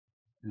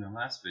In the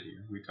last video,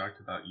 we talked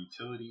about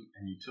utility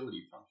and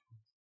utility functions,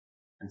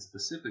 and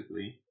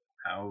specifically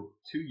how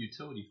two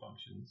utility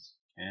functions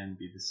can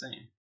be the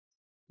same.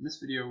 In this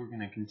video, we're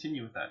going to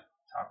continue with that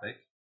topic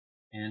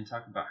and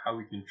talk about how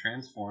we can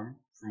transform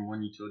from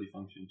one utility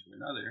function to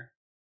another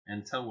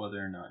and tell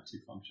whether or not two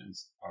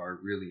functions are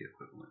really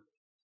equivalent.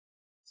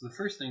 So the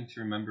first thing to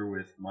remember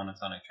with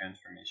monotonic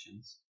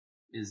transformations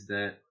is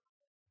that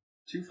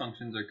two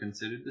functions are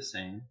considered the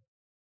same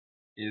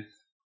if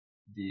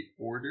the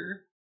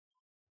order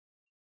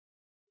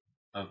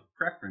of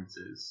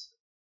preferences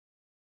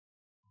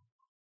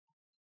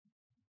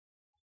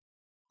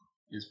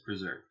is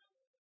preserved.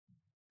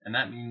 And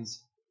that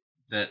means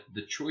that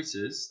the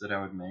choices that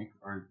I would make,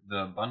 or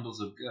the bundles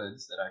of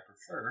goods that I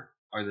prefer,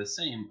 are the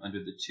same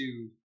under the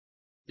two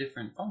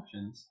different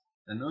functions,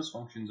 then those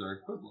functions are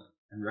equivalent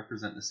and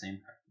represent the same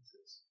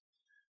preferences.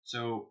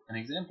 So an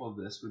example of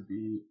this would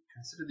be,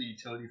 consider the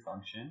utility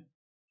function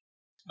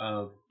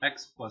of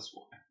x plus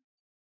y,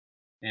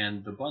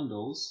 and the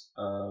bundles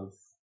of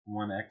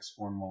 1x,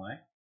 1y,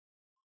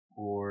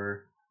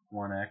 or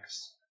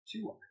 1x,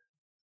 2y.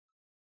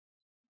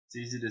 It's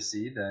easy to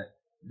see that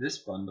this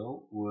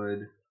bundle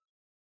would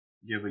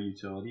give a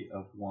utility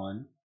of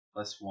 1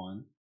 plus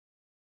 1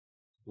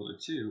 equal to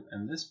 2,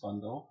 and this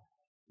bundle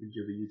would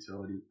give a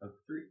utility of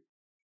 3.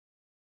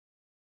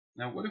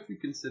 Now what if we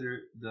consider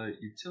the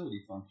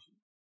utility function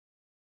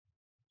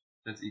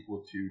that's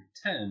equal to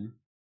 10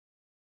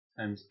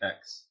 times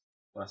x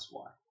plus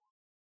y?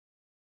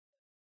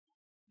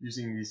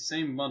 Using these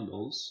same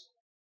bundles,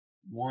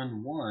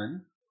 1,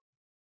 1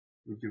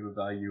 would give a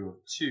value of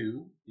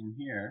 2 in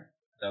here.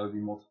 That would be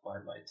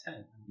multiplied by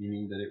 10,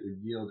 meaning that it would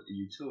yield a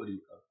utility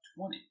of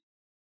 20.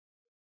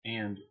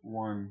 And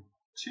 1,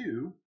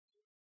 2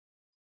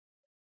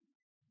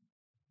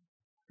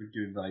 would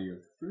give a value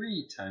of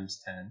 3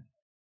 times 10,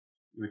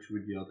 which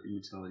would yield a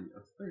utility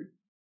of 30.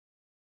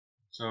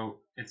 So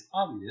it's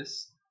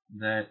obvious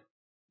that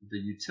the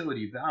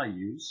utility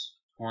values,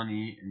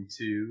 20 and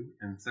 2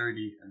 and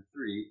 30 and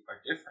 3,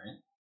 are different,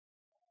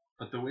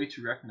 but the way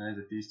to recognize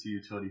that these two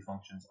utility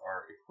functions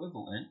are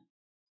equivalent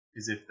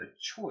is if the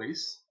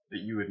choice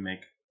that you would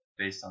make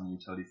based on the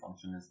utility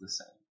function is the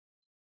same.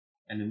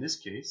 And in this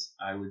case,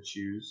 I would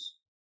choose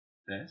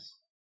this,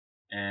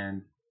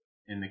 and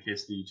in the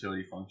case of the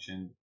utility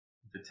function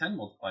with the 10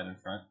 multiplied in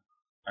front,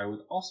 I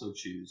would also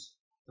choose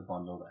the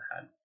bundle that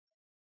had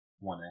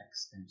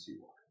 1x and 2y.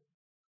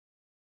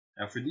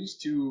 Now for these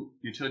two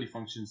utility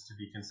functions to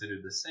be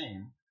considered the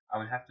same, I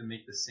would have to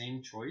make the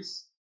same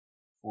choice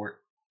for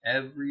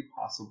every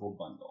possible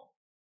bundle.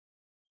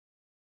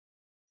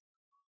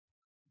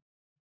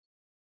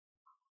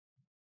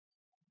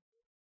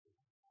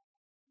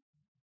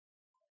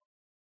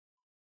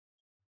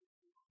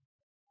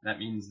 That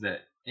means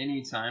that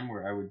any time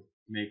where I would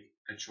make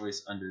a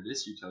choice under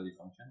this utility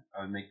function,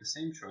 I would make the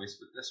same choice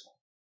with this one.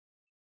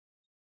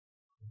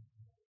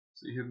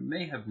 So you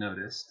may have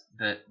noticed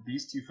that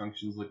these two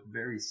functions look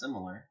very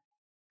similar,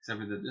 except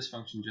for that this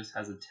function just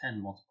has a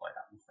 10 multiplied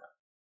out in front.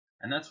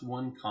 And that's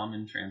one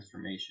common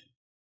transformation,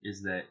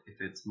 is that if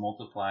it's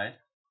multiplied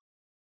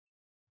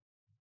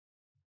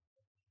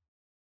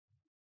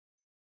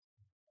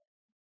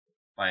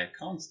by a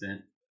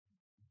constant,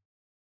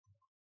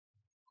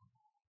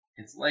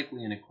 it's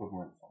likely an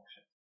equivalent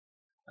function.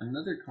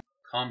 Another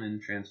common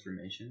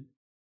transformation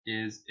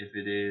is if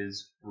it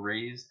is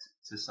raised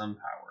to some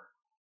power.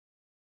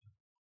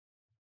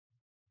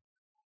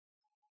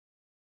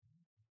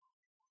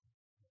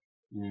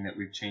 Meaning that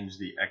we've changed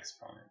the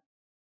exponent.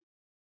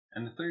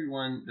 And the third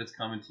one that's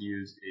common to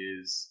use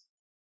is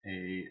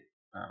a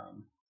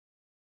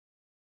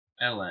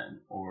ln,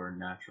 or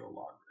natural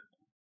logarithm.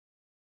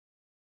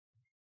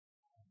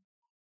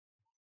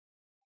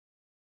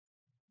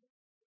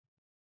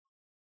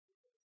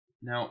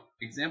 Now,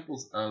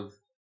 examples of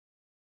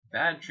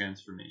bad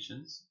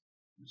transformations,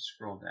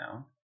 scroll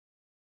down,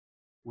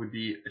 would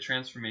be a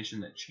transformation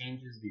that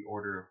changes the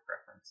order of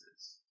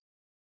preferences.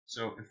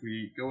 So if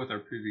we go with our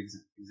previous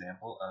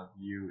example of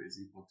u is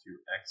equal to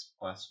x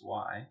plus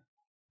y,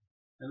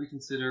 then we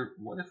consider,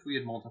 what if we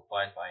had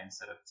multiplied by,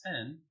 instead of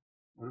 10,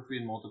 what if we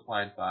had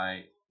multiplied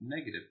by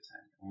negative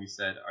 10? And we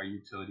said our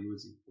utility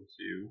was equal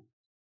to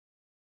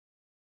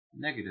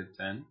negative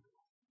 10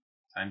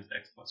 times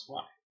x plus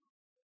y.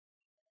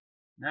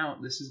 Now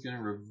this is going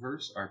to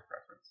reverse our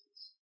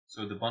preferences.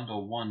 So the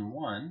bundle 1,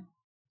 1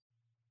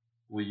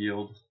 will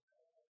yield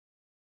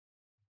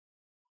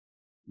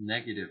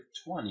negative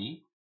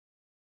 20.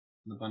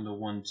 The bundle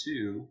 1,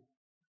 2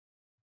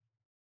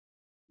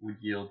 would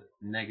yield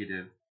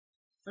negative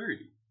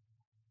 30.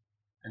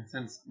 And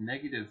since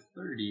negative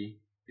 30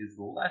 is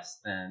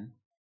less than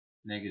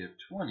negative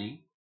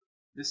 20,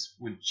 this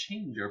would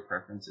change our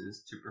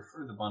preferences to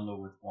prefer the bundle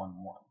with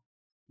 1, 1,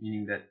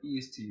 meaning that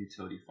these two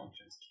utility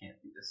functions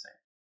can't be the same.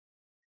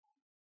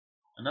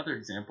 Another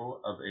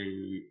example of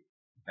a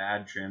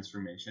bad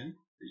transformation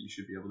that you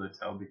should be able to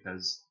tell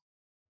because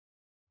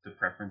the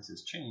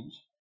preferences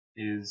change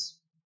is,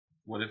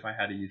 what if I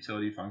had a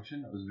utility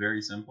function that was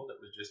very simple, that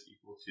was just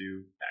equal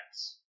to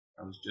x?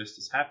 I was just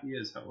as happy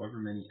as however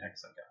many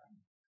x I got.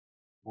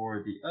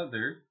 For the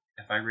other,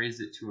 if I raise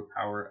it to a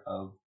power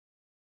of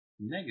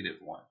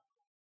 -1,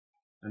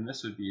 then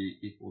this would be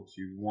equal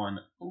to 1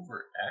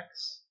 over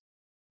x.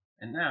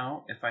 And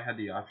now, if I had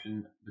the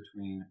option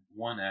between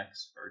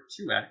 1x or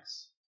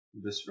 2x,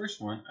 with this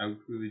first one, I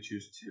would clearly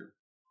choose 2.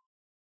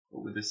 But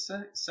with the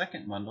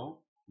second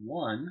bundle,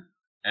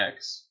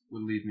 1x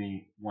would leave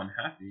me 1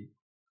 happy,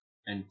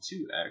 and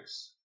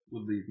 2x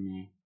would leave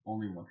me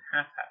only 1/2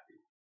 happy,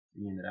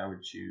 meaning that I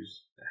would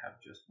choose to have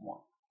just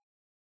 1.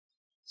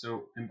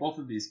 So in both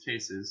of these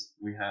cases,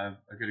 we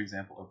have a good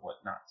example of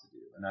what not to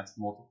do, and that's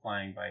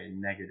multiplying by a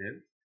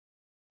negative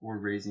or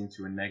raising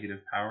to a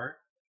negative power.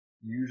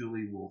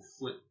 Usually will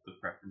flip the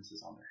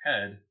preferences on their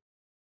head,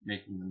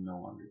 making them no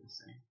longer the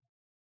same.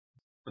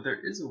 But there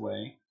is a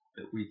way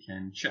that we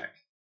can check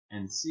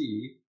and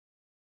see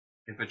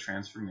if a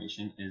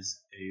transformation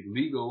is a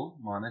legal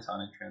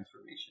monotonic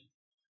transformation,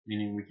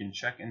 meaning we can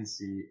check and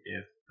see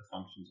if the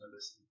functions are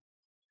the same.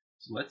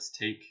 So let's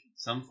take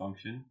some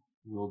function.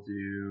 We'll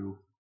do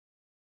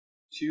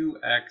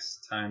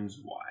 2x times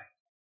y.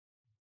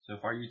 So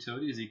if our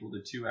utility is equal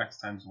to 2x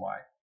times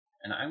y,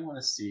 and I want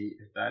to see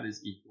if that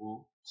is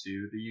equal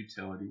to the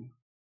utility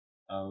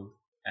of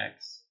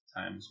x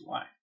times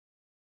y.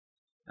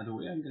 Now the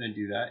way I'm going to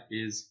do that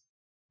is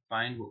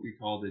find what we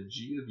call the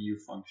g of u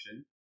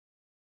function,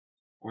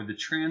 or the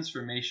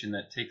transformation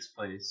that takes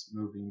place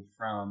moving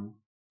from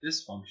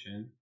this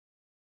function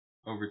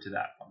over to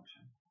that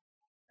function.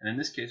 And in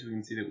this case, we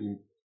can see that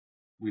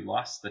we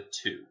lost the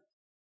 2.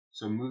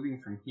 So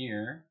moving from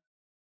here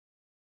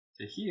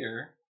to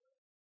here,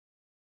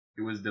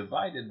 it was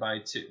divided by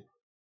 2.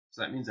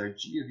 So that means our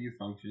g of u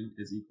function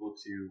is equal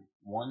to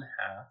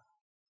 1/2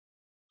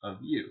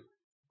 of u,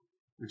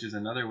 which is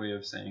another way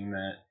of saying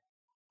that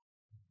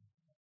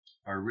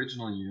our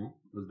original u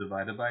was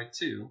divided by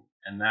 2,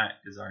 and that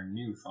is our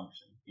new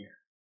function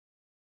here.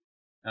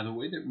 Now the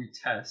way that we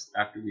test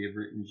after we have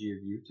written g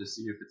of u to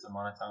see if it's a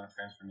monotonic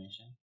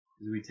transformation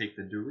is we take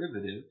the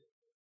derivative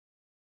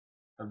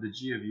of the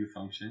g of u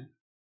function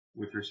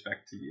with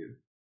respect to u.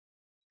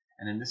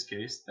 And in this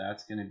case,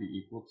 that's going to be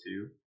equal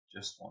to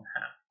just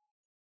 1/2.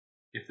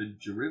 If the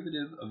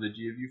derivative of the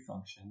g of u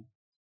function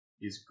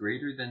is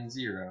greater than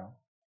 0,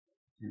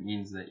 it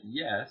means that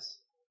yes,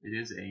 it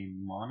is a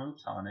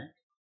monotonic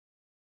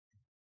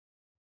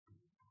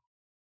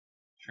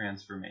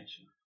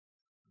transformation.